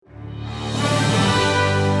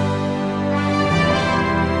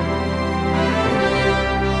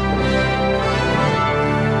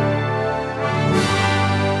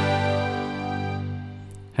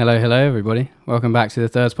Hello, everybody. Welcome back to the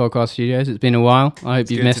Thirst Podcast Studios. It's been a while. I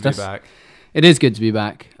hope you've missed us. Back. It is good to be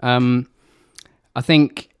back. I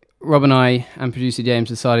think Rob and I and producer James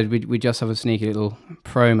decided we'd just have a sneaky little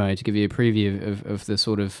promo to give you a preview of the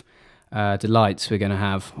sort of delights we're going to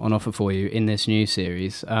have on offer for you in this new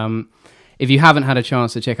series. If you haven't had a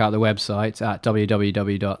chance to check out the website at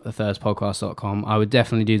www.thethirstpodcast.com, I would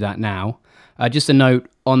definitely do that now. Just a note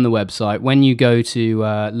on the website, when you go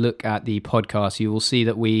to look at the podcast, you will see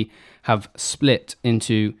that we have split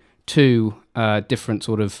into two different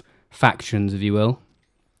sort of factions, if you will.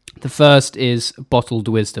 The first is Bottled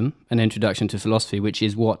Wisdom, an introduction to philosophy, which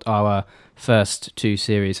is what our first two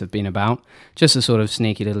series have been about. Just a sort of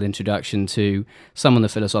sneaky little introduction to some of the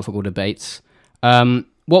philosophical debates.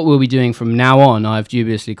 What we'll be doing from now on, I've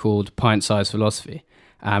dubiously called Pint-Sized Philosophy.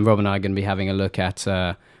 Rob and I are going to be having a look at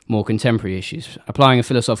more contemporary issues, applying a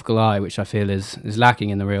philosophical eye, which I feel is lacking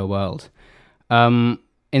in the real world.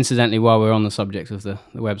 Incidentally, while we're on the subject of the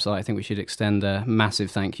website, I think we should extend a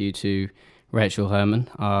massive thank you to Rachel Herman,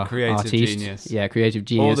 our creative artiste. genius. Yeah, creative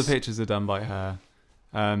genius. All the pictures are done by her.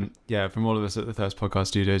 From all of us at the Thirst Podcast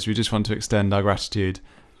Studios, we just want to extend our gratitude.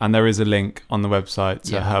 And there is a link on the website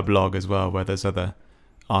to her blog as well, where there's other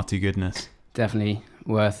arty goodness. Definitely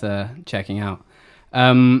worth checking out.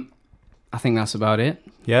 I think that's about it.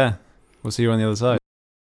 Yeah, we'll see you on the other side.